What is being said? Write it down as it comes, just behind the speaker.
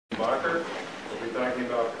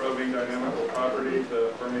explaining dynamical properties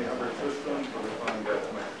of Fermi-Hubbard systems with a quantum gas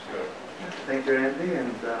microscope. Thank you, Randy,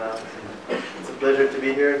 and it's a pleasure to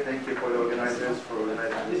be here. Thank you for the organizers for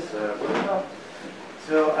organizing this workshop.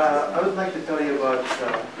 So I would like to tell you about,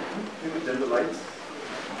 can we dim the lights?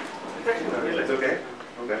 It's okay?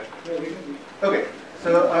 Okay. Okay,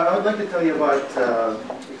 so I would like to tell you about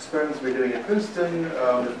experiments we're doing at Princeton,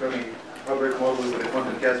 the Fermi-Hubbard model with a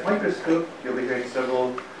quantum gas microscope. You'll be hearing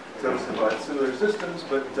several talks about similar systems,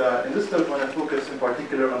 but in this talk I want to focus in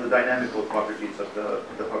particular on the dynamical properties of the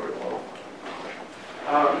Hubbard model.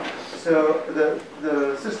 So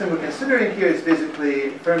the system we're considering here is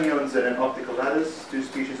basically fermions in an optical lattice, two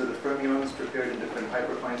species of the fermions prepared in different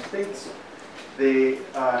hyperfine states. They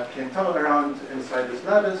can tunnel around inside this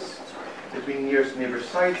lattice between nearest neighbor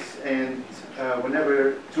sites, and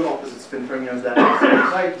whenever two opposite spin fermions land at the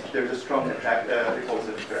same site, there's a strong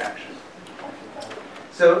repulsive interaction.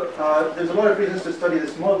 So there's a lot of reasons to study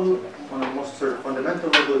this model. One of the most sort of fundamental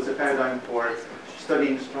level is a paradigm for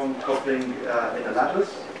studying strong coupling in a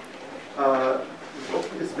lattice.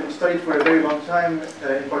 It's been studied for a very long time,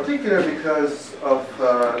 in particular because of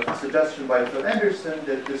a suggestion by Phil Anderson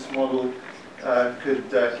that this model could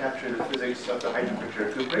capture the physics of the high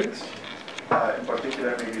temperature cuprates. In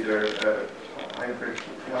particular, maybe their high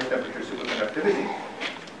temperature superconductivity.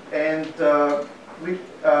 And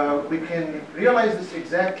we can realize this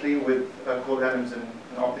exactly with cold atoms in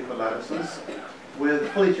optical lattices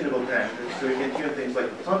with fully tunable parameters. So we can tune things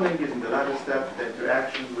like the tunneling using the lattice depth, the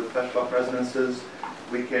interactions with Feshbach resonances.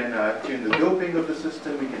 We can tune the doping of the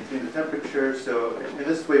system. We can tune the temperature. So in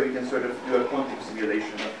this way, we can sort of do a quantum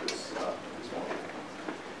simulation of this model.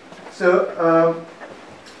 So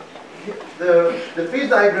the phase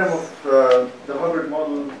diagram of the Hubbard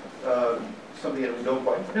model, something that we don't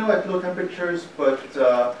quite know at low temperatures, but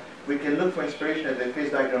we can look for inspiration at the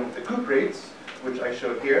phase diagram of the cuprates, which I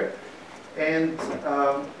show here. And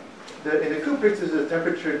in the cuprates is a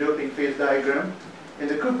temperature doping phase diagram. In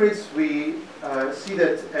the cuprates, we see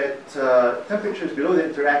that at temperatures below the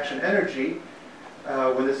interaction energy,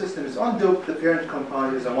 when the system is undoped, the parent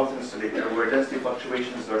compound is a multi-insulator where density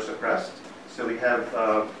fluctuations are suppressed. So we have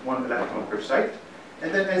 1 electron per site.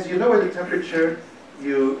 And then as you lower the temperature,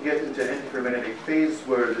 you get into an antiferromagnetic phase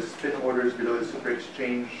where the spin orders below the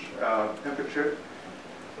superexchange temperature.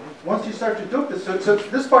 Once you start to dope this, so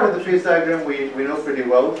this part of the phase diagram we know pretty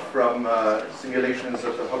well from simulations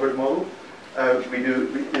of the Hubbard model. We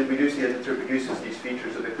do see that it reproduces these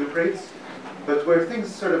features of the cuprates. But where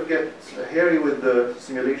things sort of get hairy with the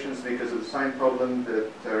simulations because of the sign problem that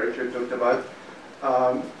Richard talked about,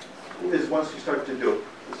 is once you start to dope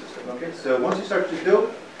the system. Okay, so once you start to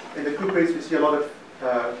dope, in the cuprates we see a lot of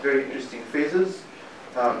very interesting phases.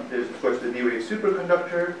 There's of course the D-wave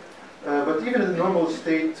superconductor, but even in the normal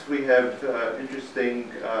state we have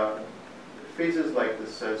interesting phases like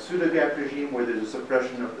this pseudo-gap regime where there's a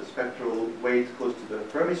suppression of the spectral weight close to the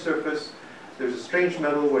Fermi surface. There's a strange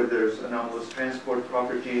metal where there's anomalous transport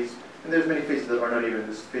properties, and there's many phases that are not even in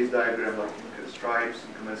this phase diagram, like stripes,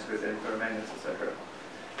 incommensurate ferromagnets, etc.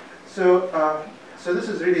 So this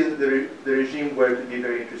is really the regime where it could be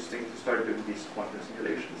very interesting to start doing these quantum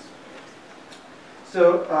simulations.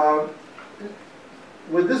 So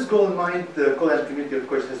with this goal in mind, the cold atom community, of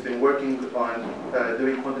course, has been working on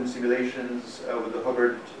doing quantum simulations with the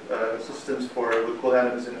Hubbard systems with cold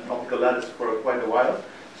atoms in an optical lattice for quite a while,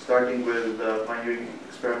 starting with pioneering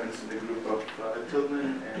experiments in the group of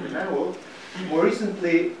Tillman and Emanuel. More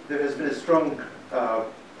recently, there has been a strong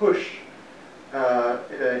push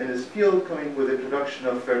in this field, coming with the introduction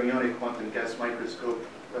of fermionic quantum gas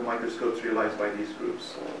microscopes realized by these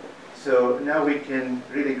groups. So now we can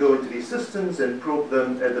really go into these systems and probe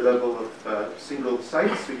them at the level of single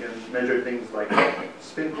sites. We can measure things like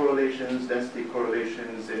spin correlations, density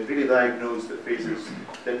correlations, and really diagnose the phases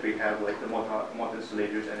that we have, like the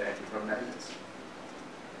multi-insulators and antiferromagnets.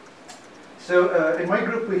 So in my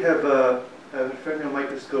group, we have a fermion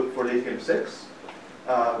microscope for lithium-6.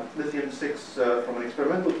 Lithium-6, from an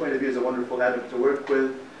experimental point of view, is a wonderful atom to work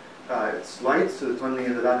with. It's light, so the tunneling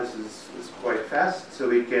in the lattice is quite fast, so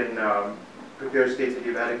we can prepare states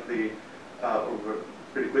adiabatically over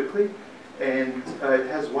pretty quickly. And it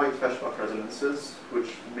has wide Feshbach resonances,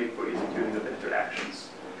 which make for easy tuning of interactions.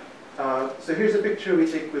 So here's a picture we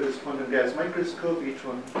take with this quantum gas microscope. Each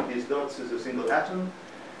one of these dots is a single atom.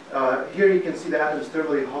 Here you can see the atoms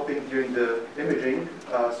thermally hopping during the imaging.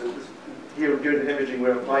 Here during the imaging,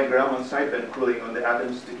 we're applying Raman sideband cooling on the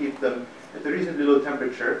atoms to keep them at a reasonably low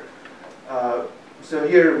temperature. So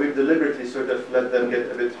here we've deliberately sort of let them get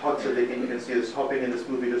a bit hot so you can see this hopping in this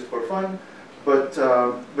movie just for fun. But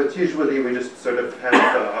usually we just sort of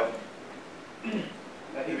have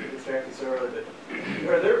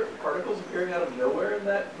Are there particles appearing out of nowhere in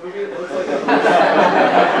that movie? It looks like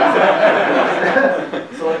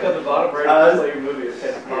so like on the bottom right of the movie, it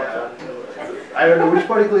kind of pops out of nowhere. I don't know which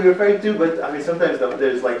particle you're referring to, but I mean sometimes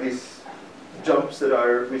there's like these jumps that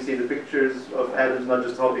are, we see the pictures of atoms not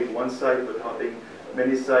just hopping one side, but hopping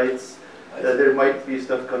many sides. There might be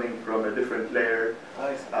stuff coming from a different layer.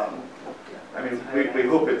 I mean, we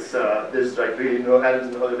hope it's there's like really no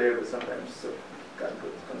atoms in the other layer, but sometimes so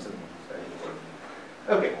comes in.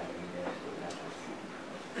 Okay.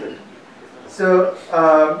 So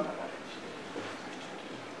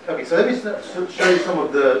okay, so let me show you some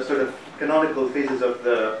of the sort of canonical phases of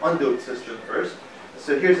the undoped system first.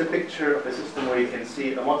 So here's a picture of a system where you can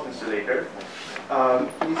see a multi-insulator.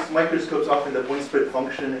 These microscopes, often the point spread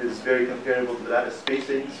function is very comparable to the lattice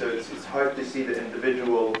spacing, so it's hard to see the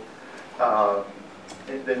individual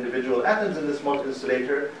atoms in this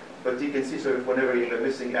multi-insulator, but you can see sort of whenever you have a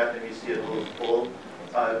missing atom, you see a little hole.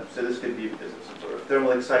 So this could be because of some sort of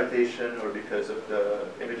thermal excitation or because of the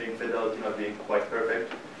imaging fidelity not being quite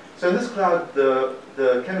perfect. So in this cloud, the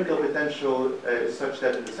chemical potential is such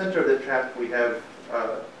that in the center of the trap we have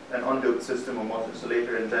an undoped system or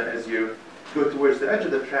multi-insulator, and then as you go towards the edge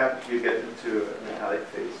of the trap, you get into a metallic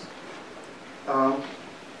phase.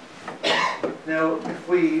 Now, if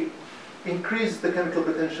we increase the chemical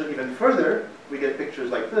potential even further, we get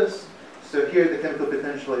pictures like this. So here the chemical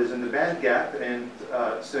potential is in the band gap, and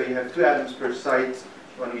so you have 2 atoms per site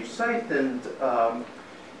on each site, and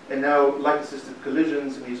now light-assisted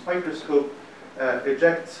collisions in each microscope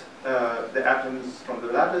eject the atoms from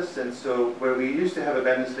the lattice, and so where we used to have a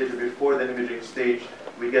band insulator before the imaging stage,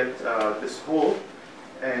 we get this hole,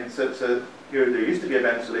 and so here there used to be a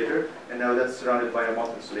band insulator, and now that's surrounded by a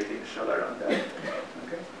multi-insulating shell around that.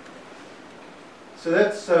 Okay. So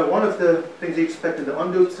that's one of the things you expect in the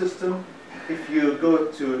undoped system. If you go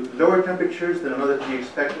to lower temperatures, then another thing you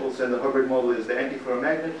expect also in the Hubbard model is the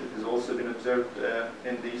antiferromagnet. It has also been observed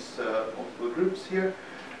in these multiple groups here.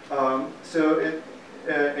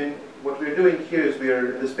 In what we're doing here is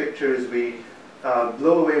in this picture is we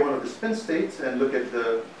blow away one of the spin states and look at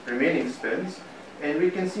the remaining spins, and we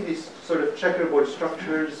can see these sort of checkerboard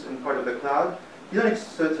structures in part of the cloud.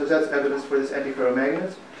 So that's evidence for this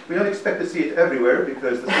antiferromagnet. We don't expect to see it everywhere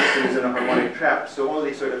because the system is in a harmonic trap, so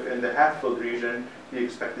only sort of in the half-filled region you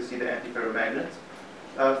expect to see the antiferromagnet.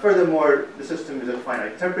 Furthermore, the system is at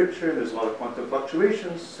finite temperature, there's a lot of quantum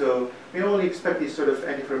fluctuations, so we only expect these sort of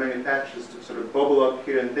antiferromagnet patches to sort of bubble up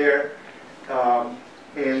here and there.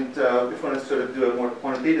 If we want to sort of do a more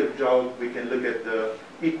quantitative job, we can look at the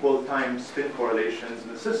equal time spin correlations in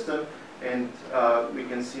the system, and we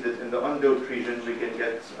can see that in the undoped region we can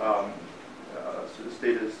get so this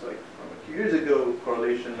data is like from a few years ago,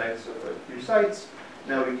 correlation lengths of a few sites.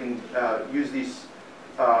 Now we can use these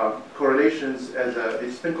correlations as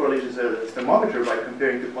these spin correlations as a thermometer by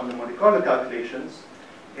comparing to quantum Monte Carlo calculations.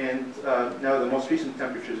 And now the most recent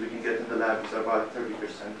temperatures we can get in the lab is about 30%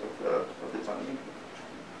 of the time.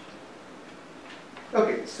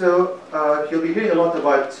 Okay, so you'll be hearing a lot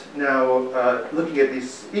about now looking at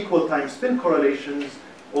these equal time spin correlations,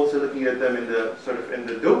 also looking at them in the sort of in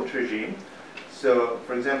the doped regime. So,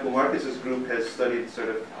 for example, Marcus's group has studied sort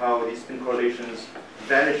of how these spin correlations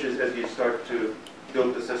vanishes as you start to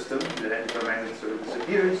dope the system. The antiferromagnet sort of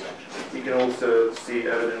disappears. You can also see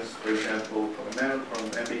evidence, for example, from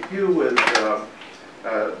MBQ with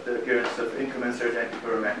the appearance of incommensurate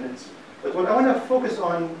antiferromagnets. But what I want to focus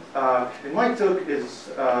on in my talk is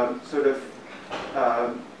sort of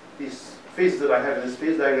these phases that I have in this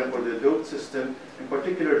phase diagram for the doped system, in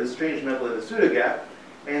particular the strange metal and the pseudogap.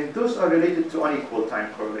 And those are related to unequal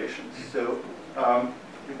time correlations. So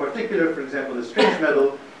in particular, for example, the strange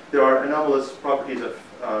metal, there are anomalous properties of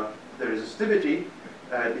the resistivity.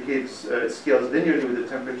 It behaves, it scales linearly with the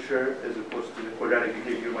temperature as opposed to the quadratic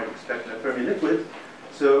behavior you might expect in a Fermi liquid.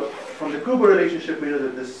 So from the Kubo relationship, we know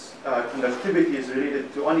that this conductivity is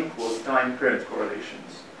related to unequal time current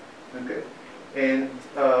correlations. Okay, and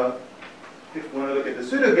if we want to look at the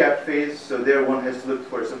pseudogap phase, so there one has to look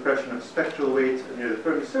for a suppression of spectral weight near the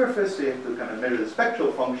Fermi surface, so you have to kind of measure the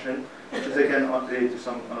spectral function, which is again related to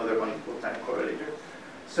another unequal time correlator.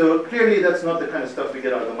 So clearly that's not the kind of stuff we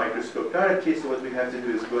get out of the microscope directly, so what we have to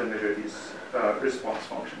do is go and measure these response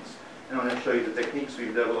functions. And I'm going to show you the techniques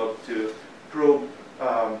we've developed to probe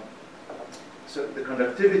so the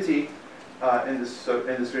conductivity in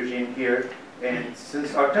this regime here. And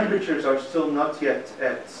since our temperatures are still not yet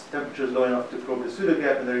at temperatures low enough to probe the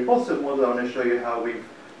pseudogap in the repulsive model, I want to show you how we've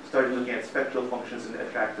started looking at spectral functions in the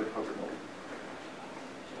attractive Hubbard model.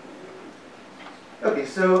 Okay,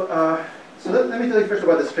 so let me tell you first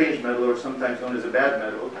about the strange metal, or sometimes known as a bad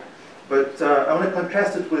metal. But I want to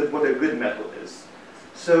contrast it with what a good metal is.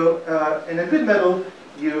 So in a good metal,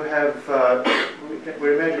 you have,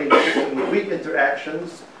 we're imagining a system with weak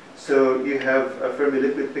interactions. So you have a Fermi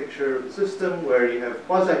liquid picture system where you have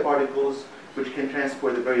quasi-particles which can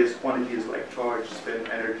transport the various quantities like charge, spin,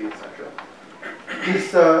 energy, etc.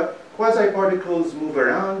 These quasi-particles move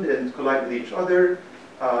around and collide with each other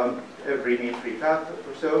every mean-free path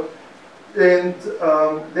or so. And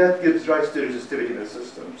that gives rise to resistivity in the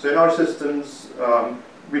system. So in our systems,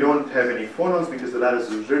 we don't have any phonons because the lattice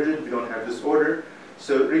is rigid. We don't have disorder.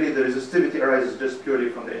 So really the resistivity arises just purely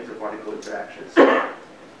from the interparticle interactions.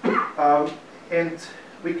 And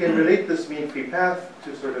we can relate this mean-free path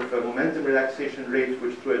to sort of a momentum relaxation rate,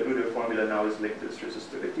 which through a Drude formula now is linked to this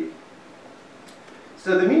resistivity.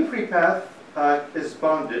 So the mean-free path is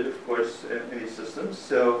bounded, of course, in these systems.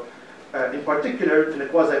 So in particular, in a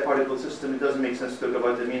quasi-particle system, it doesn't make sense to talk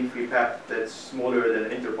about a mean-free path that's smaller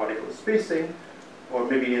than interparticle spacing. Or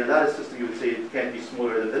maybe in a lattice system, you would say it can't be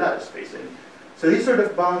smaller than the lattice spacing. So these sort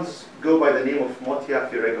of bounds go by the name of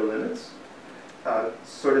Montiac-Firago limits.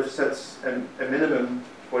 Sort of sets a minimum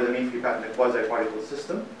for the mean-free path in a quasi-particle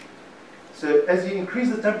system. So as you increase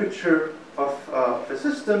the temperature of a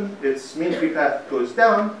system, its mean-free path goes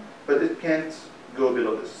down, but it can't go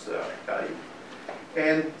below this value.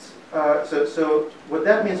 And so what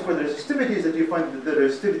that means for the resistivity is that you find that the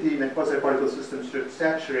resistivity in a quasi-particle system should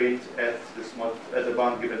saturate at the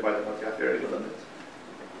bound given by the Montiac-Firago limit.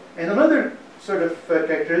 And another sort of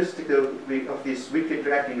characteristic of this weak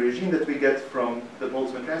interacting regime that we get from the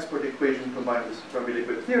Boltzmann transport equation combined with Fermi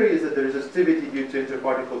liquid theory is that the resistivity due to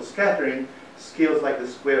interparticle scattering scales like the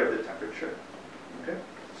square of the temperature. Okay?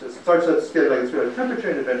 So it starts at scaling like the square of the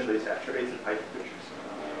temperature and eventually saturates at high temperatures.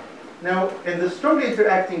 Now, in the strongly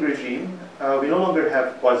interacting regime, we no longer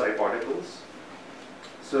have quasi-particles.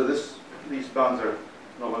 So these bounds are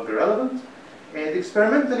no longer relevant. And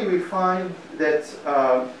experimentally, we find that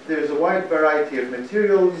there's a wide variety of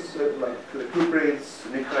materials, like the cuprates,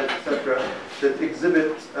 nitrides, etc., that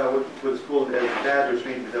exhibit what's called as bad or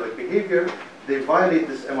strange metallic behavior. They violate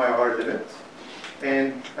this MIR limit.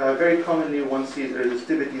 And very commonly, one sees a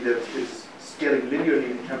resistivity that is scaling linearly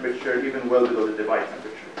in temperature, even well below the Debye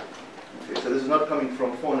temperature. Okay, so this is not coming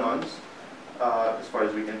from phonons, as far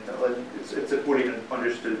as we can tell. It's a poorly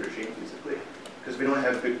understood regime, basically, because we don't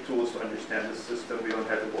have good tools to understand this system. We don't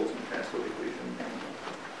have the Boltzmann transport equation.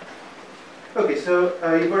 Okay, so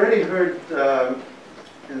you've already heard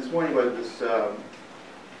this morning about this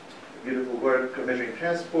beautiful work of measuring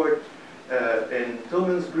transport in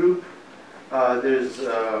Tillman's group. There's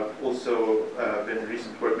also been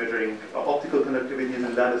recent work measuring optical conductivities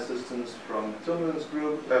in lattice systems from Tillman's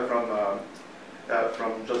group, from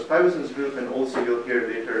Jos Pijbessen's group, and also you'll hear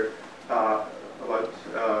later about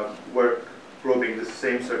work probing the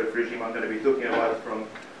same sort of regime I'm going to be talking about from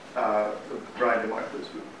Brian DeMarco's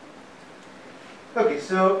group. Okay,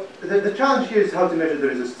 so the challenge here is how to measure the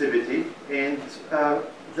resistivity, and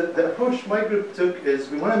the approach my group took is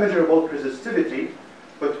we want to measure a bulk resistivity,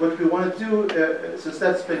 but what we want to do, since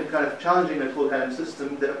that's been kind of challenging in a full quantum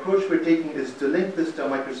system, the approach we're taking is to link this to a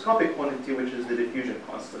microscopic quantity, which is the diffusion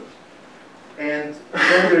constant. And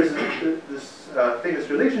then there's this famous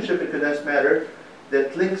relationship in condensed matter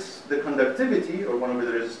that links the conductivity, or 1 over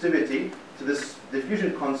the resistivity, to this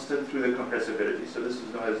diffusion constant through the compressibility. So this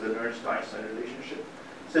is known as the Nernst-Einstein relationship.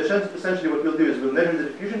 So essentially what we'll do is we'll measure the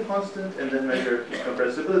diffusion constant and then measure its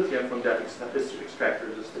compressibility, and from that extract the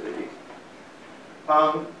resistivity.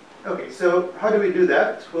 Okay, so how do we do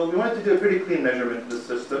that? Well, we wanted to do a pretty clean measurement of the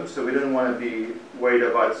system, so we didn't want to be worried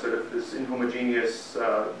about sort of this inhomogeneous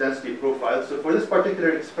density profile. So for this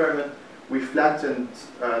particular experiment, we flattened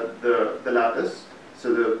the lattice.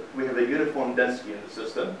 So we have a uniform density in the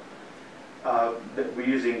system. That we're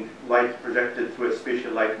using light projected through a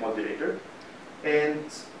spatial light modulator. And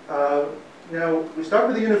now we start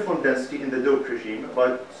with a uniform density in the dope regime,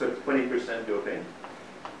 about sort of 20% doping.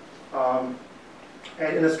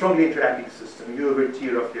 And in a strongly interacting system, U over T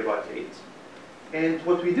roughly about 8. And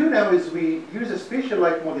what we do now is we use a spatial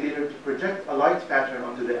light modulator to project a light pattern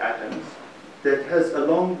onto the atoms that has a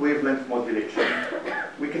long wavelength modulation.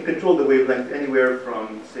 We can control the wavelength anywhere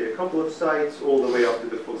from, say, a couple of sites all the way up to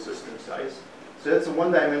the full system size. So that's a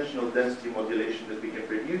one-dimensional density modulation that we can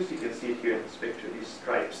produce. You can see it here in this picture, these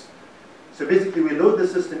stripes. So basically, we load the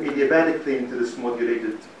system adiabatically into this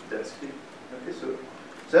modulated density. Okay, so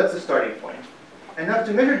that's the starting point. And now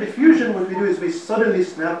to measure diffusion, what we do is we suddenly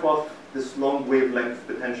snap off this long wavelength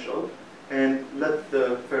potential and let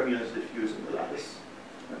the fermions diffuse in the lattice.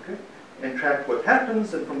 Okay? And track what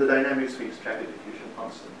happens, and from the dynamics we extract the diffusion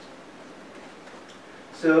constant.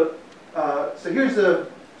 So here's a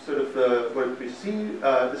sort of what we see.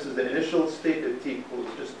 This is the initial state at t equals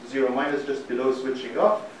just 0 minus, just below switching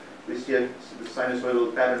off. We see the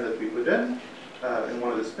sinusoidal pattern that we put in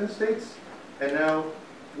one of the spin states. And now,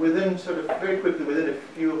 within sort of very quickly, within a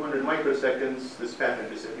few hundred microseconds, this pattern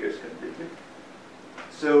disappears completely.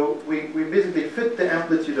 So we basically fit the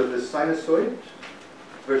amplitude of this sinusoid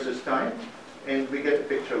versus time, and we get a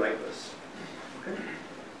picture like this. Okay?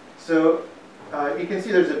 So you can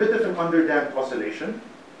see there's a bit of an underdamped oscillation.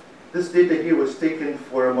 This data here was taken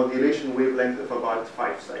for a modulation wavelength of about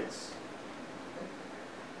 5 sites.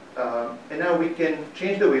 And now we can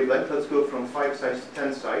change the wavelength. Let's go from 5 sites to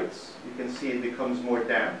 10 sites. You can see it becomes more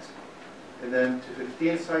damped. And then to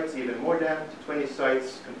 15 sites, even more damped. To 20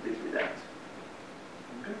 sites, completely damped.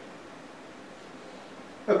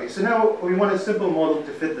 Okay, so now we want a simple model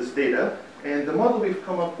to fit this data. And the model we've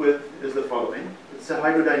come up with is the following. It's a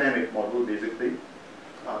hydrodynamic model, basically.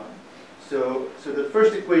 So the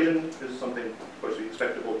first equation is something, of course, we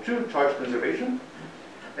expect to hold true, charge conservation.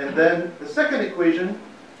 And then the second equation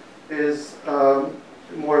is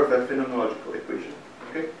more of a phenomenological equation.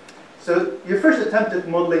 Okay? So your first attempt at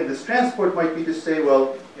modeling this transport might be to say,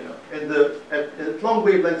 well, you know, at long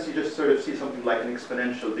wavelengths, you just sort of see something like an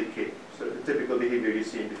exponential decay, sort of the typical behavior you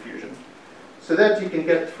see in diffusion. So that you can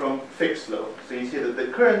get from Fick's law. So you see that the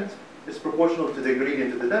current is proportional to the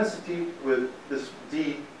gradient of the density with this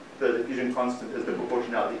d, the diffusion constant, as the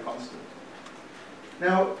proportionality constant.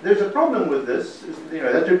 Now, there's a problem with this. You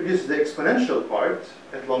know, that reduces the exponential part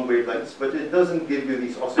at long wavelengths, but it doesn't give you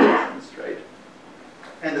these oscillations, right?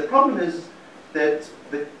 And the problem is that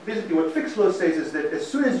basically what Fick's law says is that as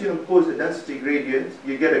soon as you impose a density gradient,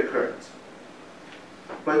 you get a current.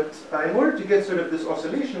 But in order to get sort of this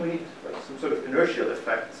oscillation, we need like some sort of inertial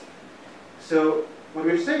effect. So what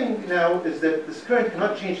we're saying now is that this current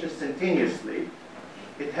cannot change instantaneously.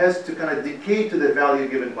 It has to kind of decay to the value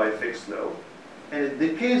given by Fick's law. And it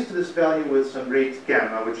decays to this value with some rate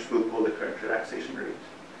gamma, which we'll call the current relaxation rate.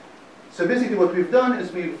 So basically what we've done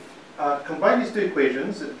is we've combined these two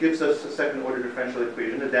equations. It gives us a second order differential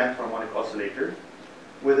equation, a damped harmonic oscillator,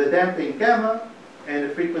 with a damping gamma and a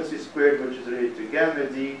frequency squared, which is related to gamma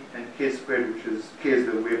d, and k squared, which is k is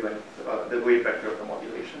the wavelength, the wave vector of the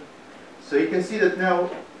modulation. So you can see that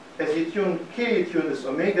now, as you tune k, you tune this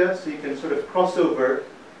omega, so you can sort of cross over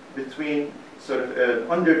between sort of an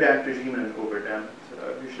underdamped regime and an overdamped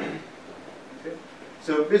regime. Okay?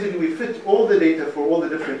 So basically, we fit all the data for all the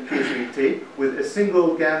different k's we take with a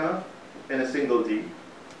single gamma and a single d.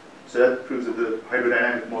 So that proves that the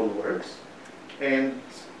hydrodynamic model works. And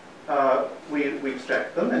we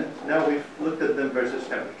extract them, and now we've looked at them versus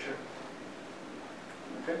temperature.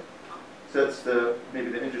 Okay? So that's maybe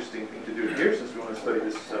the interesting thing to do here, since we want to study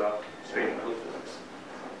this straight metal physics.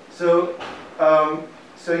 So,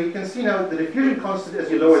 so you can see now the diffusion constant as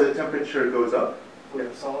you lower the temperature goes up. Were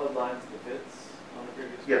the solid lines the fits on the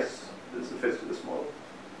previous? Yes, this is the fits to this model.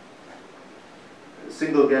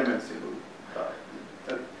 Single gamma and single.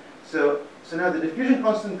 So now the diffusion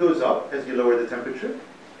constant goes up as you lower the temperature.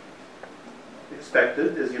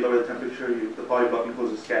 Expected, as you lower the temperature, the body block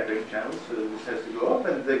imposes scattering channels, so this has to go up,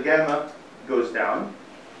 and the gamma goes down.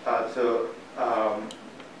 So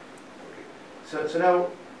now,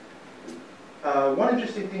 one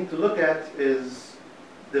interesting thing to look at is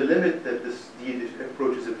the limit that this d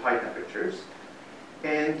approaches at high temperatures.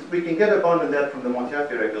 And we can get a bound on that from the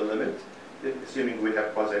Montefiore-Regel limit, assuming we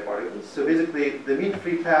have quasi-particles. So basically, the mean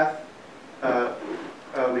free path,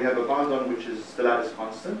 we have a bound on which is the lattice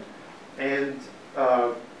constant. And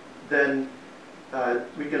then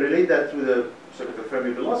we can relate that through the sort of a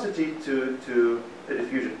Fermi velocity to a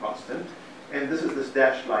diffusion constant. And this is this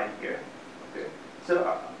dashed line here. Okay.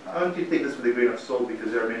 So I want you to take this with a grain of salt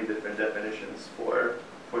because there are many different definitions for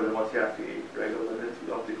the Montefiore-Regel limit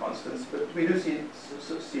with optic constants. But we do see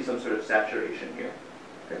some sort of saturation here.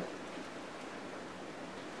 Okay.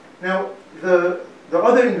 Now, the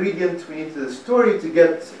other ingredient we need to the story to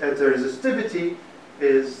get at the resistivity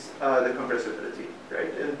is the compressibility,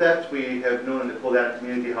 right? And that we have known in the cold atom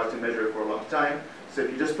community how to measure for a long time. So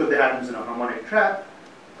if you just put the atoms in a harmonic trap,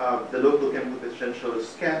 the local chemical potential is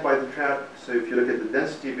scanned by the trap. So if you look at the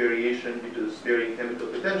density variation due to this varying chemical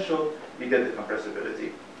potential, you get the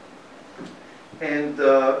compressibility. And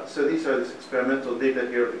so these are this experimental data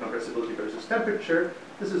here of the compressibility versus temperature.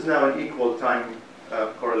 This is now an equal time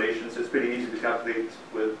correlation, so it's pretty easy to calculate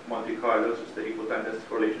with Monte Carlo, just the equal time density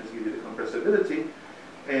correlations give you the compressibility.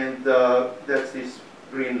 And that's these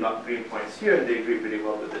green points here, and they agree pretty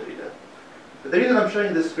well with the data. But the reason I'm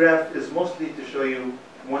showing this graph is mostly to show you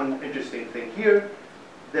one interesting thing here,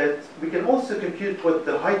 that we can also compute what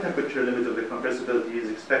the high temperature limit of the compressibility is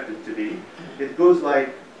expected to be. It goes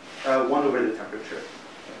like 1 over the temperature.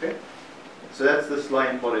 Okay? So that's this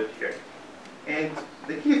line plotted here. And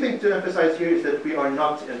the key thing to emphasize here is that we are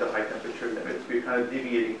not in the high temperature limit. We're kind of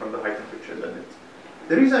deviating from the high temperature limit.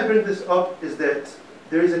 The reason I bring this up is that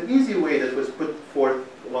there is an easy way that was put forth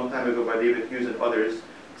a long time ago by David Hughes and others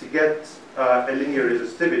to get a linear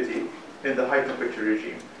resistivity in the high temperature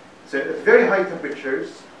regime. So at very high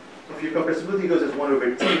temperatures, if your compressibility goes as 1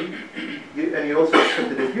 over T, and you also expect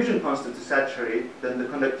the diffusion constant to saturate, then the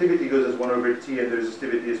conductivity goes as 1 over T and the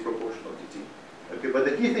resistivity is proportional to T. Okay, but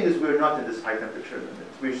the key thing is we're not in this high temperature limit.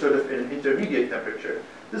 We're sort of in an intermediate temperature.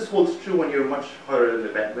 This holds true when you're much higher than the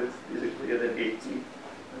bandwidth, basically than 8 T.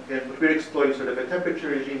 Okay, but we're exploring sort of a temperature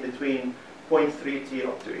regime between 0.3 T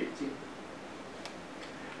up to 8 T.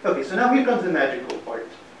 Okay, so now here comes the magical part.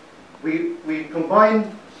 We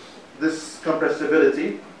combine this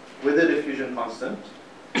compressibility with the diffusion constant,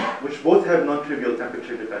 which both have non-trivial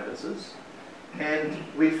temperature dependencies. And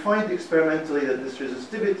we find experimentally that this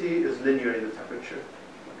resistivity is linear in the temperature.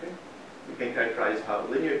 Okay? We can characterize how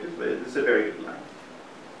linear it is, but it's a very good line.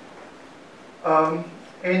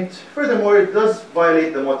 And furthermore, it does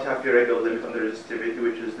violate the Montefiore-Regel limit on the resistivity,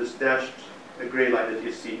 which is this dashed gray line that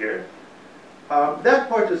you see here. That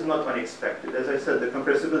part is not unexpected. As I said, the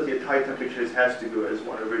compressibility at high temperatures has to go as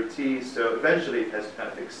 1 over T, so eventually it has to kind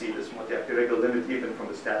of exceed this Montefiore-Regel limit even from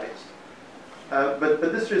the statics.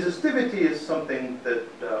 But this resistivity is something that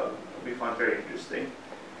we found very interesting.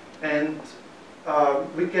 And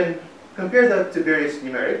we can compare that to various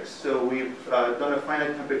numerics. So we've done a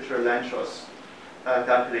finite temperature Lanczos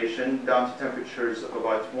calculation down to temperatures of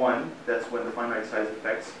about 1. That's when the finite size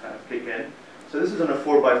effects kind of kick in. So this is on a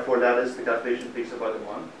 4x4 lattice. The calculation takes about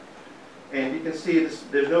 1. And you can see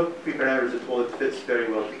there's no free parameters at all. It fits very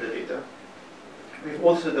well with the data. We've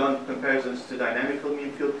also done comparisons to dynamical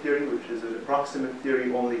mean field theory, which is an approximate theory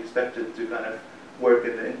only expected to kind of work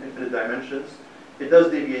in the infinite dimensions. It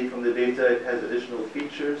does deviate from the data. It has additional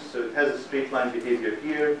features. So it has a straight line behavior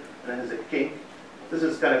here, and it has a kink. This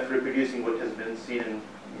is kind of reproducing what has been seen in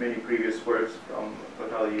many previous works from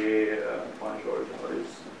Cotelier, Juan George, and others.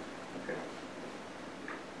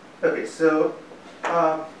 Okay, so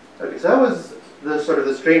that was the sort of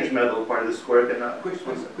the strange metal part of this work. And could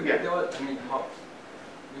you tell us, I mean, how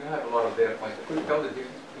you have a lot of data points. Could you tell the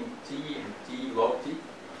difference between T and T log T?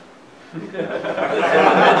 The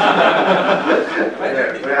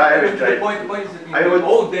point is that in the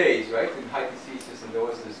old days, right, in high thesis, and there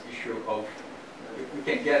was this issue of if we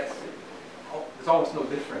can get, there's almost no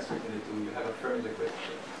difference between the two. You have a Fermi liquid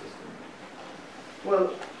system.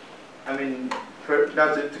 Well, I mean,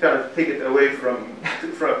 now to kind of take it away from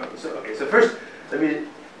so first, I mean,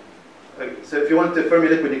 so if you want to Fermi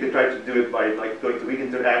liquid, you could try to do it by like going to weak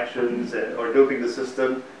interactions or doping the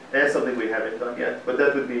system. And that's something we haven't done yet, but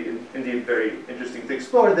that would be indeed very interesting to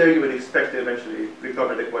explore. There, you would expect to eventually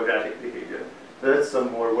recover the quadratic behavior. So that's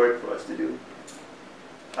some more work for us to do.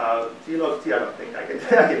 T log T, I don't think I can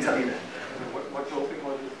tell you that. What doping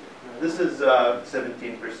was this? This is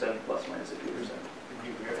 17% plus minus a few percent.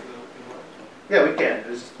 Yeah, we can.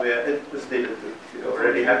 This data we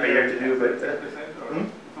already have a year to do, but it's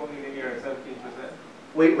only linear at 17%.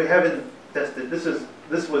 We haven't tested. This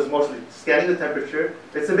was mostly scanning the temperature.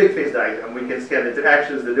 It's a big phase diagram. We can scan the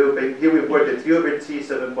interactions, the doping. Here we've worked at U over T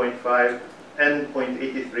 7.5, N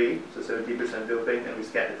 0.83, so 70% doping, and we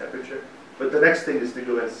scan the temperature. But the next thing is to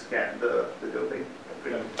go and scan the doping.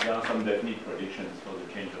 There are some definite predictions for the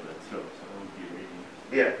change of that slope, so it would be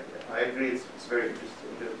really. Yeah, I agree. It's very interesting.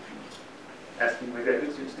 Asking my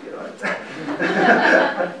graduate students to get on it.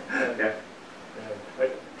 Yeah.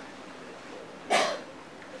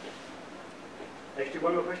 Actually,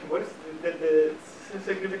 one more question. What is the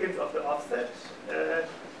significance of the offset?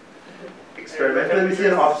 Experimentally, we see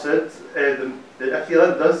an offset. The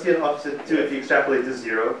FTLM does see an offset too if you extrapolate to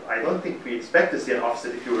 0. I don't think we expect to see an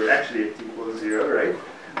offset if you were actually at T equals 0, right?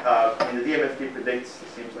 I mean, the DMFT predicts, it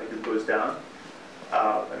seems like it goes down.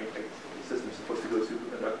 I mean, the system's supposed to go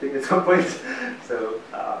superconducting at some point. So,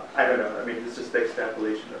 I don't know. I mean, it's just the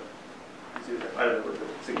extrapolation of 0. I don't know what the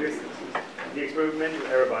significance is. The experimental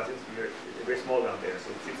error margins are very small down there, so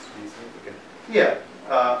it seems to be significant. Yeah.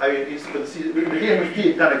 I mean, you see, the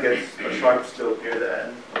DMFT kind of gets a sharp slope near the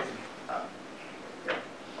end. Yeah.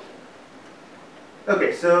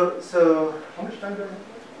 Okay, so how much time do I have?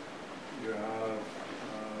 You have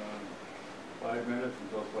 5 minutes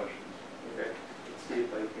until questions. Okay, let's see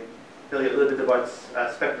if I can tell you a little bit about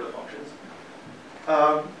spectral functions.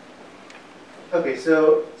 Okay,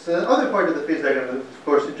 so the other part of the phase diagram that's of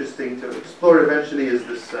course interesting to explore eventually is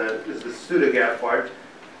this pseudo-gap part.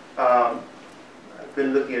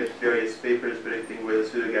 been looking at various papers predicting where the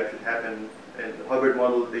pseudogap should happen. In the Hubbard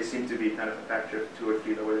model, they seem to be kind of a factor of 2 or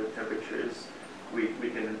 3 lower than the temperatures we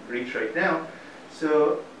can reach right now.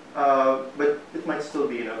 So, but it might still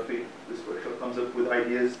be, if this workshop comes up with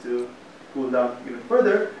ideas to cool down even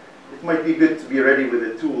further, it might be good to be ready with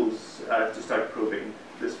the tools to start probing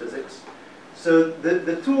this physics. So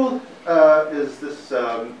the tool is this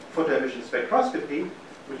photo emission spectroscopy,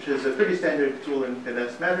 which is a pretty standard tool in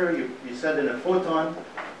condensed matter. You send in a photon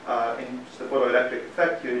in just a photoelectric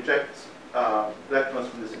effect. You eject electrons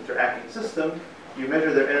from this interacting system. You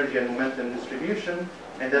measure their energy and momentum distribution,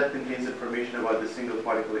 and that contains information about the single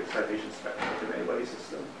particle excitation spectrum of the many-body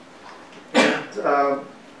system. And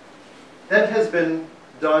that has been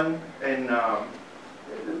done in,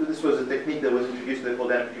 this was a technique that was introduced to the cold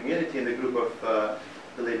dynamic community in the group of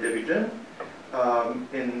the late Debbie Jin.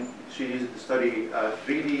 She used it to study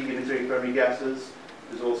 3D unitary Fermi gases.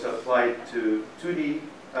 It was also applied to 2D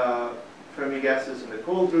Fermi gases in the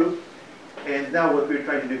cold group. And now what we're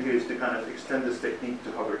trying to do here is to kind of extend this technique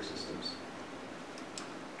to Hubbard systems.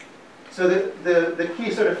 So the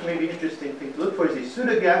key sort of maybe interesting thing to look for is these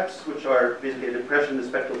pseudogaps, which are basically a depression in the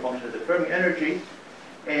spectral function of the Fermi energy.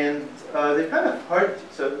 And they're kind of hard,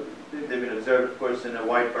 so they've been observed, of course, in a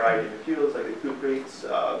wide variety of materials, like the cuprates.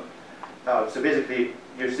 So basically,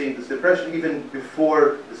 you're seeing this depression even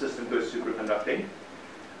before the system goes superconducting.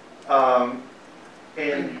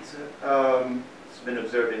 It's been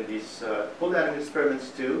observed in these cold atom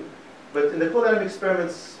experiments too. But in the cold atom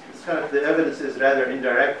experiments, it's kind of the evidence is rather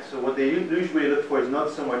indirect. So what they usually look for is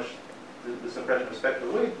not so much the suppression of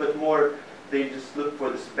spectral wave, but more they just look for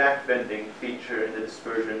this backbending feature in the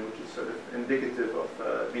dispersion, which is sort of indicative of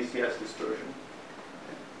VCS dispersion.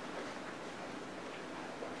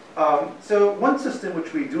 So one system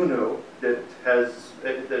which we do know that has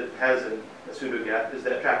a pseudogap is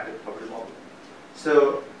the attractive Hubbard model.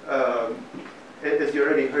 So as you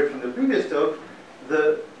already heard from the previous talk,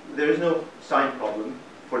 there is no sign problem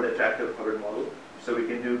for the attractive Hubbard model, so we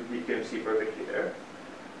can do BQMC perfectly there.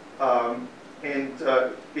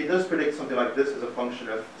 It does predict something like this as a function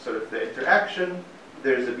of sort of the interaction.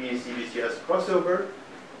 There's a BEC-BCS crossover,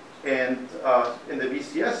 and in the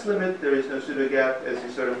BCS limit, there is no pseudogap. As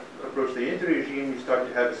you sort of approach the unitary regime, you start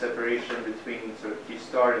to have a separation between sort of T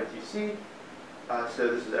star and TC. So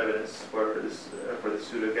this is evidence for this for the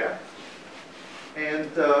pseudogap.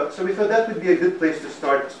 And so we thought that would be a good place to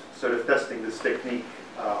start sort of testing this technique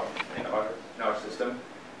in our system.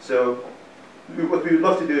 So what we would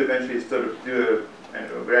love to do eventually is sort of do and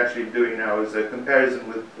we're actually doing now is a comparison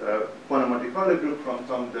with quantum Monte Carlo group from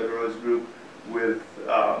Tom Devereaux's group with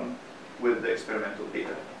the experimental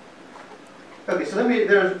data. Okay, so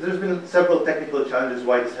there's been several technical challenges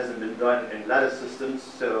why this hasn't been done in lattice systems.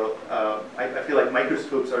 So I feel like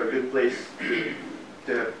microscopes are a good place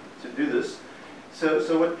to do this. So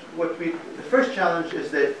the first challenge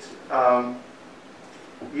is that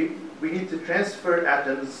we need to transfer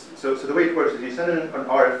atoms. So the way it works is you send in an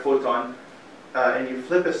RF photon and you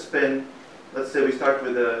flip a spin. Let's say we start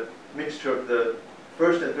with a mixture of the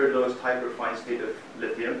first and third lowest hyperfine state of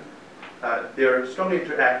lithium. They're strongly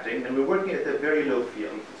interacting, and we're working at a very low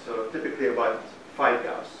field, so typically about 5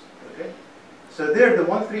 Gauss. Okay? So there, the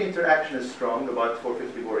 1,3 interaction is strong, about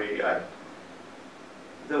 450 Bohr radii.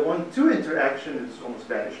 The 1,2 interaction is almost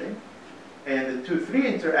vanishing, and the 2,3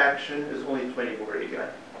 interaction is only 20 Bohr radii.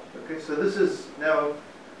 Okay, so this is now,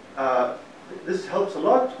 this helps a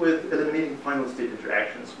lot with eliminating final state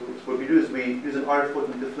interactions. What we do is we use an RF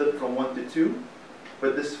photon to flip from 1 to 2,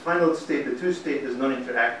 but this final state, the 2 state, is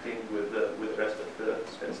non-interacting with the rest of the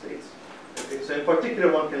spin states. Okay, so in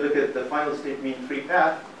particular, one can look at the final state mean free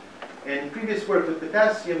path. In previous work with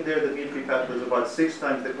potassium, there the mean free path was about 6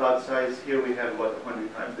 times the cloud size. Here we have about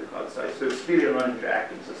 100 times the cloud size. So it's really a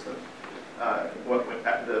non-interacting system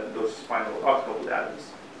those final octocoupled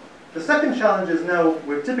atoms. The second challenge is now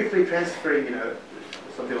we're typically transferring,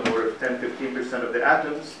 something on the order of 10–15% of the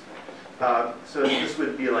atoms. So this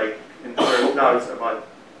would be like in clouds about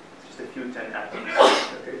just a few 10 atoms.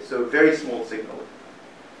 Okay, so very small signal.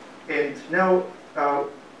 And now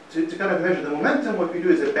to kind of measure the momentum, what we do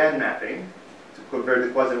is a band mapping to convert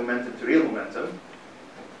the quasi-momentum to real momentum.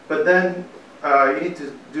 But then you need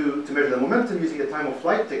to measure the momentum using a time of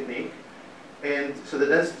flight technique. And so the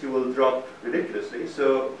density will drop ridiculously.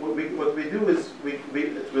 So what we do is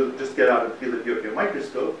it will just get out of the field of view of your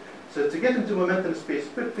microscope. So to get into momentum space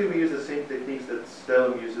quickly, we use the same techniques that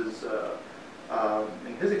Stellum uses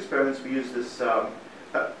in his experiments. We use this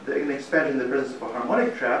an expansion in the presence of a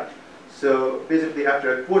harmonic trap. So basically,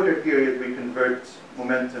 after a quarter period, we convert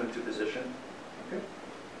momentum to position. Okay.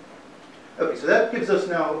 Okay, so that gives us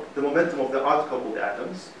now the momentum of the odd-coupled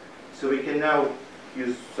atoms. So we can now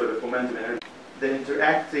use sort of momentum energy, the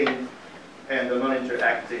interacting and the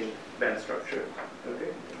non-interacting band structure.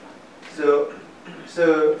 Okay, so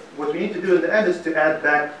what we need to do in the end is to add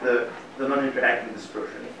back the non-interacting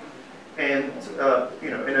dispersion. And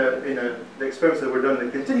the experiments that were done in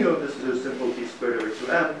the continuum, this is a simple t squared over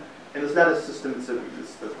 2m. In this lattice system, it's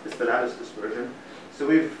the lattice dispersion. So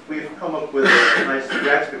we've come up with a nice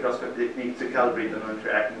drag spectroscopy technique to calibrate the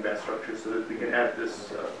non-interacting band structure so that we can add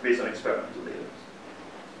this based on experimental data.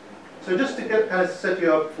 So just to kind of set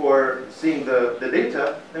you up for seeing the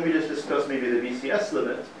data, let me just discuss maybe the VCS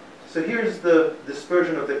limit. So here's the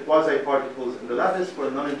dispersion of the quasi-particles in the lattice for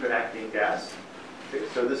a non-interacting gas. Okay,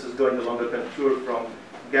 so this is going along the contour from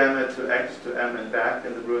gamma to X to M and back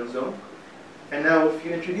in the Broughton zone. And now if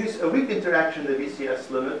you introduce a weak interaction in the VCS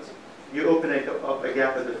limit, you open up a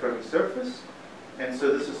gap at the Fermi surface. And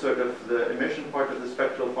so this is sort of the emission part of the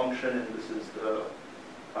spectral function, and this is the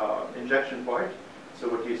injection part. So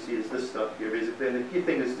what you see is this stuff here, basically. And the key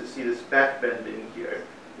thing is to see this backbending here,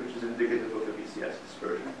 which is indicative of the VCS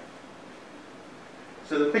dispersion.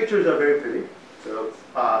 So the pictures are very pretty. So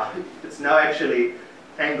it's now actually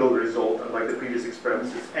angle result, unlike the previous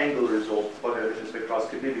experiments. It's angle result for emission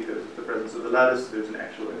spectroscopy because of the presence of the lattice. There's an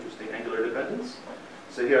actual interesting angular dependence.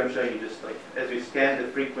 So here I'm showing you just like as we scan the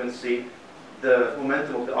frequency, the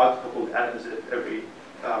momentum of the odd-coupled atoms at every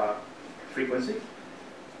frequency.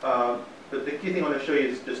 But the key thing I want to show you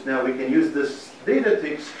is just now we can use this data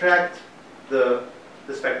to extract the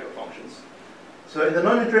spectral functions. So in the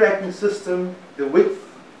non-interacting system, the width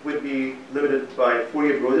would be limited by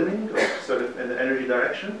Fourier broadening, sort of in the energy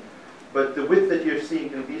direction. But the width that you're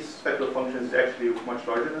seeing in these spectral functions is actually much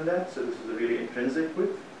larger than that. So this is a really intrinsic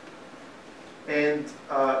width. And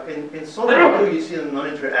in solid blue, you see the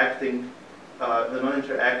non-interacting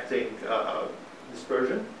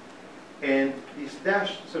dispersion. And these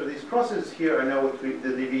these crosses here are now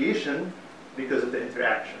the deviation because of the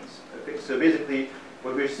interactions. Okay, so basically,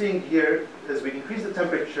 what we're seeing here is we increase the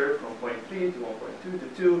temperature from 0.3 to 1.2 to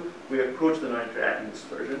 2. We approach the non-interacting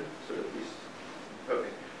dispersion. So at least, okay.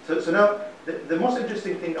 So now the most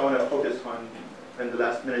interesting thing I want to focus on in the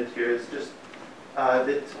last minute here is just that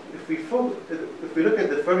if we look at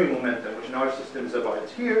the Fermi momentum, which in our system is about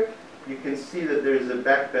here, you can see that there is a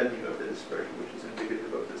backbending of the dispersion, which is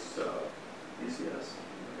indicative of this VCS.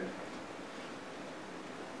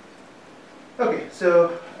 Okay, so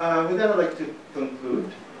with that I'd like to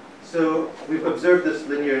conclude. So we've observed this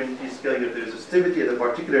linear in T-scaling of the resistivity at a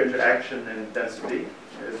particular interaction and density.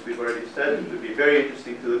 As we've already said, it would be very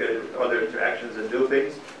interesting to look at other interactions and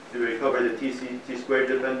dopings to recover the T-squared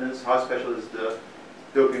dependence, how special is the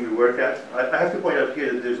doping we work at. I have to point out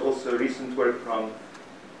here that there's also recent work from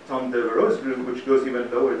Tom Devereaux's group, which goes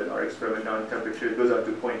even lower than our experiment now in temperature. It goes up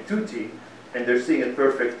to 0.2 T, and they're seeing a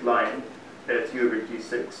perfect line at U over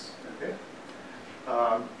T6. Okay.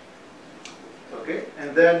 Okay,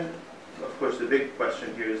 and then, of course, the big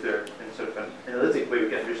question here is there, in sort of an analytic way, we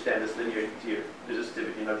can understand this linearity of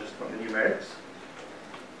resistivity, not just from the numerics.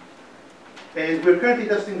 And we're currently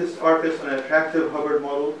testing this ARCUS on an attractive Hubbard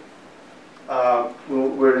model.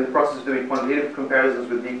 We're in the process of doing quantitative comparisons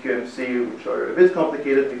with DQMC, which are a bit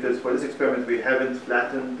complicated because for this experiment we haven't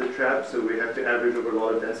flattened the trap, so we have to average over a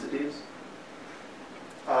lot of densities.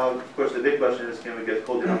 Of course, the big question is, can we get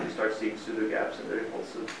cold enough to start seeing pseudo gaps in the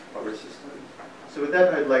repulsive Hubbard system? So with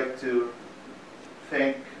that, I'd like to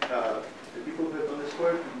thank the people who have done this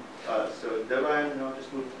work. So Deva, and I'll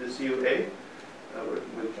just move to the CUA,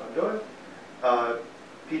 working with John Doyle.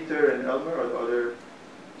 Peter and Elmer are the other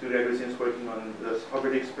two graduate students working on the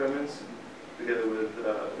Hubbard experiments, together with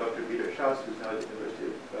Dr. Peter Schaus, who's now at the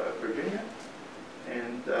University of Virginia.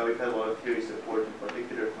 And we've had a lot of theory support, in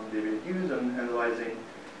particular from David Hughes, on analyzing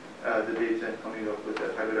the data and coming up with a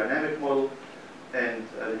hydrodynamic model, and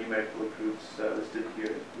the numerical proofs listed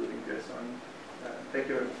here, including Gerson. Thank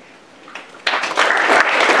you very much.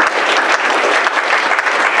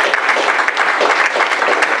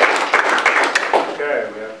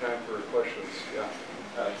 Okay, we have time for questions. Yeah.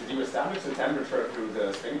 Did you establish the temperature through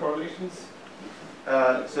the spin correlations?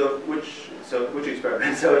 So which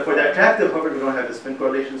experiment? So for the attractive Hubbard, we don't have the spin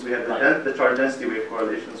correlations. We have the charge density wave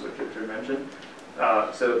correlations, which Richard mentioned.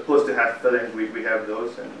 So close to half filling, we have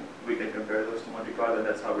those, and we can compare those to Monte Carlo, and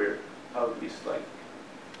that's how these like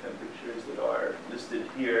temperatures that are listed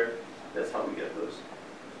here, that's how we get those.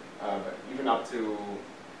 But even up to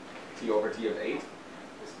T over T of 8?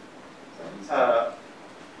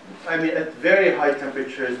 I mean, at very high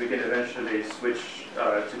temperatures, we can eventually switch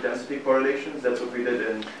to density correlations. That's what we did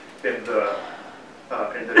in the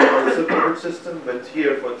in the Harvard system, but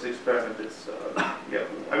here for this experiment, it's, yeah,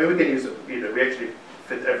 I mean, we can use it either. We actually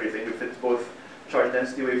fit everything. We fit both charge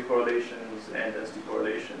density wave correlations and density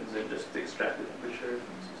correlations and just extract the temperature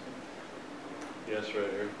from the system. Yes,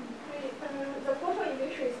 right here. The photo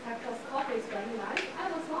emission spectroscopy is very nice.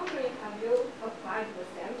 I was wondering, have you applied the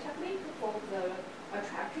same technique for the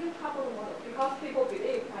attractive Hubbard model? Because people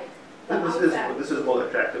believe, like, this is all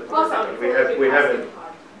attractive. Oh, sorry, we haven't.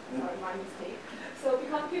 Sorry, my mistake. So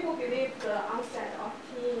because people believe the onset of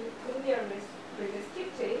linear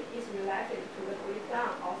resistivity is related to the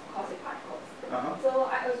breakdown of quasi-particles. So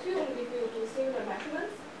I assume if you do similar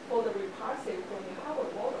measurements for the repulsive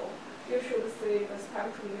Fermi-Hubbard model, you should see the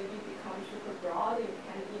spectrum maybe become super broad. You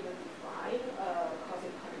can even define a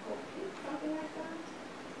quasi-particle peak, something like that.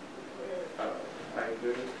 I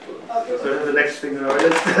agree. Okay. So that's the next thing on our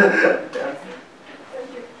list. Yeah.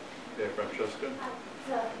 Thank you. Okay, Francesca.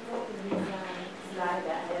 So, in this slide,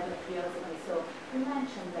 I have a curiosity. So, you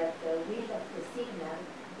mentioned that the width of the signal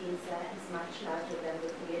is much larger than the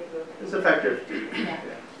Fourier group. It's a factor of 2. Yeah.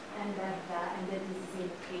 And that this is in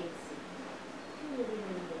phase.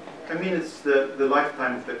 I mean, it's the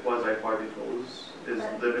lifetime of the quasi-particles is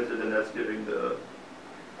limited, and that's giving the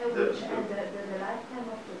the lifetime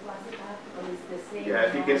of the quasi-particle is the same. Yeah,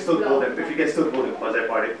 if you can still build them,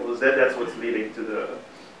 quasi-particles, that's what's leading to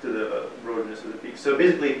the broadness of the peak. So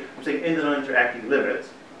basically, I'm saying in the non-interacting limit,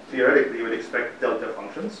 theoretically, you would expect delta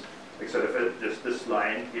functions, like sort of just this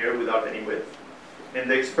line here without any width. In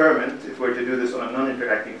the experiment, if we were to do this on a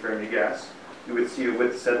non-interacting Fermi gas, you would see a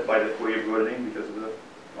width set by the Fourier broadening because of the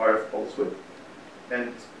RF pulse width.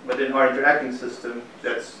 But in our interacting system,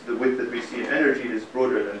 that's the width that we see in energy is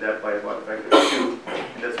broader than that by about a factor of 2,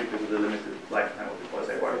 and that's because of the limited lifetime of the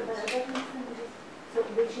quasi-particles. So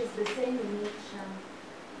which is the same in each,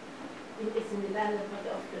 it's independent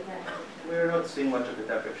of the temperature? We're not seeing much of the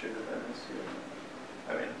temperature dependence here.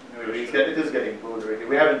 I mean, it is getting broader.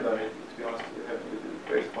 We haven't done it, to be honest, we haven't really done it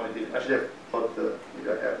very quantitative. I should have thought I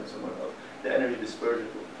have in someone else. The energy dispersion,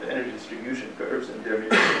 the energy distribution curves, and there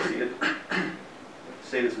maybe you can see it.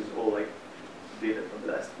 Say this is all like data from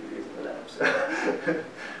the last few days in the lab, so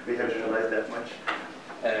we haven't realized that much.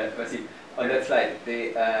 Waseem, on that slide,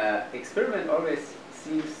 the experiment always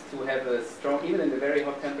seems to have a strong, even in the very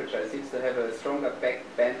hot temperature, it seems to have a stronger back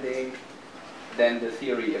bending than the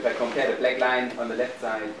theory. If I compare the black line on the left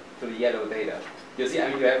side to the yellow data, you see, I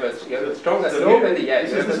mean, you have a stronger slope and the yellow.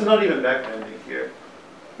 This is not even back bending here.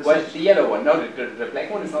 Well, the yellow one, no, the black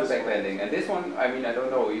one is not back bending, and this one, I mean, I don't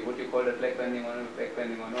know, would you call it black bending or not?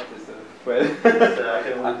 Well, I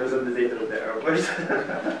can only present the data of the error bars.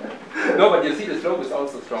 No, but you see, the slope is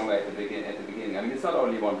also stronger at the beginning. I mean, it's not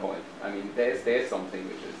only 1 point. I mean, there's something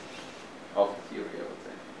which is off the theory, I would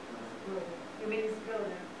say. You mean it's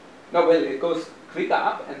broader? No, well, it goes quicker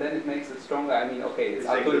up, and then it makes it stronger. I mean, okay, it's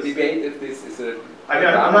up to debate if this is a... I mean,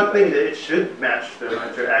 I'm not thinking that it should match the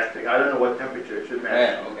interacting. I don't know what temperature it should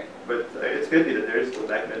match. Yeah, okay. But it could be that there is still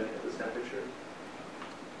back bending at this temperature.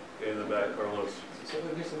 Okay, in the back, Carlos. So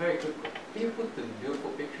there's a very good. Can you put the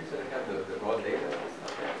beautiful pictures that have the raw data?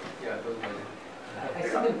 Yeah, those are. I see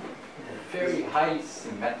them very high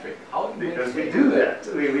symmetric. How do you because we do that.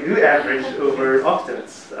 We do average over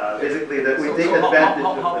octants. Basically, that we take advantage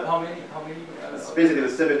of that. How many? It's basically the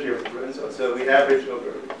symmetry of the Princeton. So we average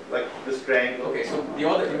over like this triangle. Okay, so the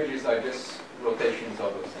other images are just rotations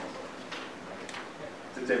of those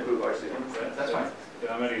things. To improve our signal. That's fine.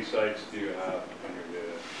 How many sites do you have in your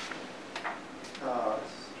data?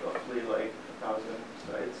 It's roughly like 1,000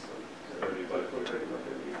 sites. 30 by 30.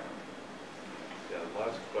 Yeah,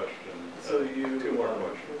 last question. So two more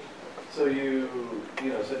questions. So you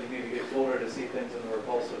said you need to get colder to see things in the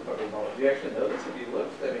repulsive part of the model. Do you actually notice if you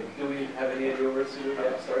looked? I mean, do we have any idea where pseudo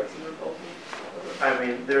gap starts in repulsive? I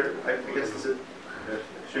mean, I guess this is, I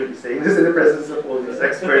shouldn't be saying this in the presence of all these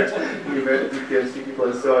experts, DPMC people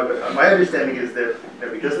and so on, but my understanding is that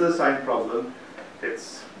because of the sign problem,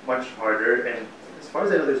 it's much harder, and as far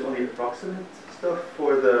as I know, there's only approximate stuff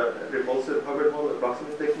for the repulsive Hubbard model,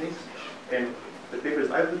 approximate techniques, and the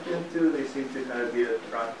papers I've looked into, they seem to kind of be at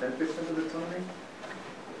around 10% of the timing.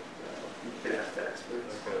 You can ask the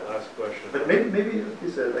experts. Okay, last question. But maybe like you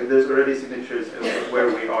said, like there's already signatures of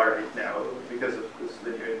where we are right now because of this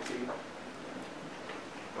linearity.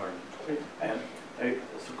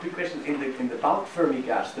 So quick question, in the bulk Fermi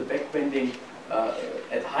gas, the backbending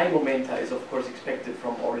at high momenta is of course expected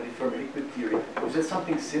from already Fermi liquid theory. Was there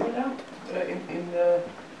something similar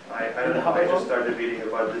I don't know, I just started reading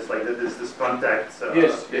about this, like this contact.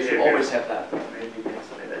 Yes, you always have that. Maybe you can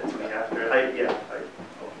explain that to me after.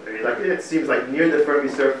 Like it seems like near the Fermi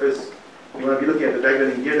surface, you want to be looking at the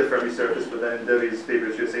backbending near the Fermi surface, but then in Devi's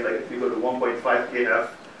papers you're saying like if you go to 1.5 kF,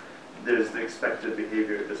 there's the expected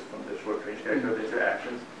behavior just from the short range character of the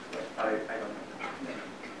interactions. I don't know.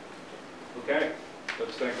 Okay,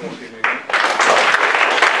 let's thank Waseem again.